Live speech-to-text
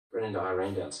ran into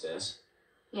Irene downstairs.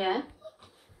 Yeah?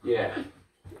 Yeah.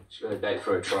 She got a date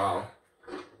for a trial.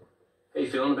 How you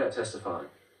feeling about testifying?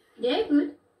 Yeah,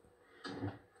 good.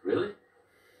 Really?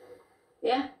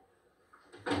 Yeah.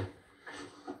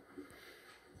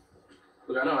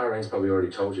 Look, I know Irene's probably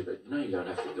already told you, but you know you don't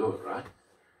have to do it, right?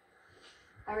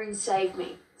 Irene saved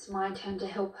me. It's my turn to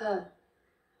help her.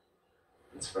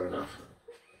 That's fair enough.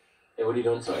 Hey, what are you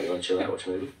doing tonight? You want to chill out, watch a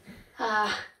movie?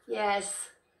 Yes.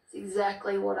 It's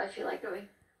exactly what I feel like doing.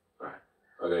 Alright,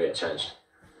 I'll go get changed.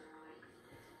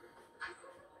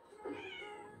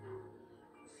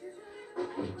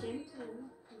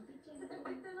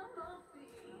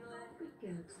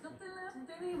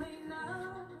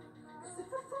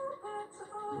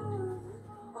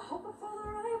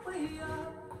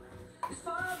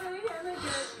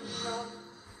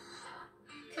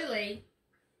 Tilly.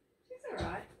 She's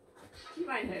alright. You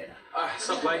won't hurt her.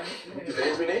 Sup, Blake? The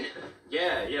vans we need?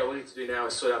 Yeah, what we need to do now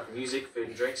is sort out the music, food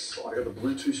and drinks. I got the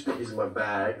Bluetooth speakers in my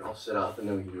bag. I'll set up and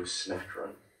then we can do a snack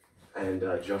run. And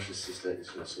Josh's sister is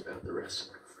going to sort out the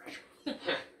rest. Yeah,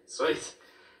 sweet.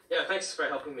 Yeah, thanks for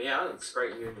helping me out. It's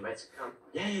great you and your mates have come.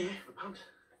 Yeah. We're pumped.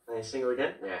 Are you single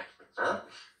again? Yeah. Huh?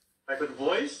 Back with the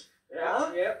boys?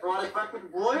 Yeah. Yeah. Right, back with the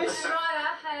boys?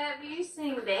 Ryder, have you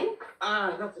seen Ben?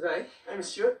 Not today. Hey, Miss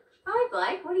Stewart. Hi,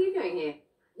 Blake. What are you doing here?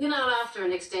 You're not after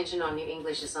an extension on your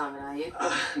English assignment, are you?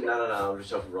 No. I'm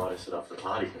just helping Ryder set up for the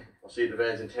party. I'll see you at the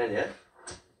vans in 10, yeah?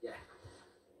 Yeah.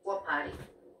 What party?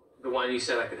 The one you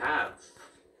said I could have.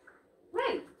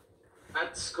 When?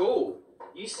 At school.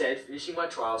 You said finishing my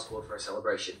trials called for a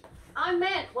celebration. I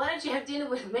meant, why don't you have dinner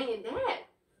with me and Dad?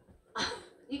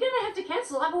 You're going to have to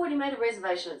cancel. I've already made a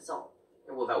reservation at Sol.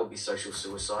 Yeah, well, that would be social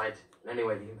suicide. And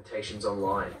anyway, the invitation's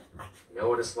online. You know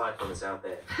what it's like when it's out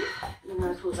there. You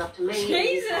know, it was up to me.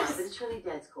 Jesus! It's fine, but it's really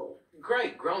Dad's call.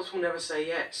 Great, Grumps will never say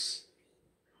yes.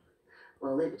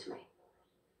 Well, leave it to me.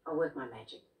 I'll work my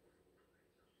magic.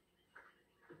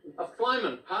 A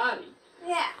Flyman party?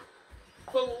 Yeah.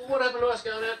 Well, what happened to us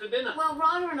going out to dinner? Well,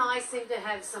 Ryder and I seem to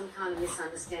have some kind of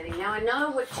misunderstanding. Now, I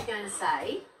know what you're going to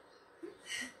say,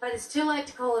 but it's too late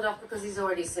to call it off because he's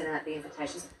already sent out the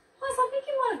invitations. Plus, I think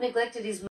he might have neglected his